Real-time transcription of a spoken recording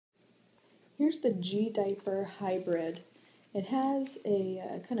Here's the gDiaper hybrid. It has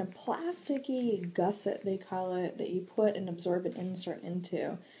a kind of plasticky gusset, they call it, that you put an absorbent insert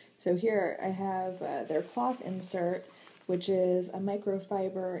into. So here I have their cloth insert, which is a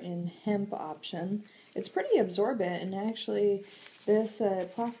microfiber in hemp option. It's pretty absorbent, and actually this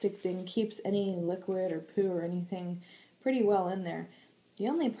plastic thing keeps any liquid or poo or anything pretty well in there. The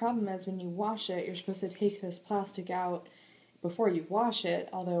only problem is when you wash it, you're supposed to take this plastic out before you wash it,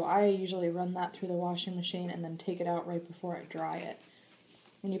 although I usually run that through the washing machine and then take it out right before I dry it.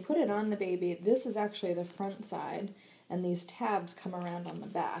 When you put it on the baby, this is actually the front side, and these tabs come around on the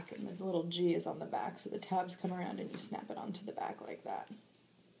back, and the little G is on the back, so the tabs come around and you snap it onto the back like that.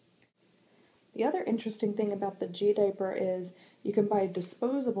 The other interesting thing about the gDiaper is you can buy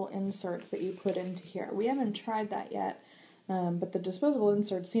disposable inserts that you put into here. We haven't tried that yet, but the disposable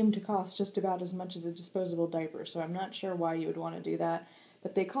inserts seem to cost just about as much as a disposable diaper, so I'm not sure why you would want to do that.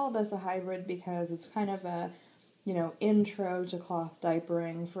 But they call this a hybrid because it's kind of a, intro to cloth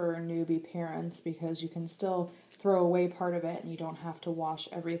diapering for newbie parents, because you can still throw away part of it and you don't have to wash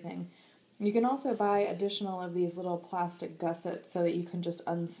everything. You can also buy additional of these little plastic gussets so that you can just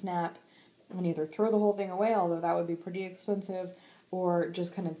unsnap and either throw the whole thing away, although that would be pretty expensive, or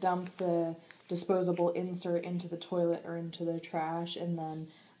just kind of dump the disposable insert into the toilet or into the trash and then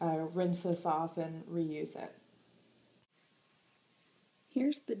rinse this off and reuse it.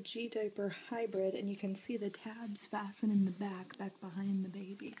 Here's the gDiaper hybrid, and you can see the tabs fasten in the back behind the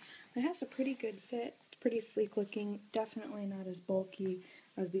baby. It has a pretty good fit, it's pretty sleek looking, definitely not as bulky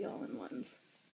as the all-in-ones.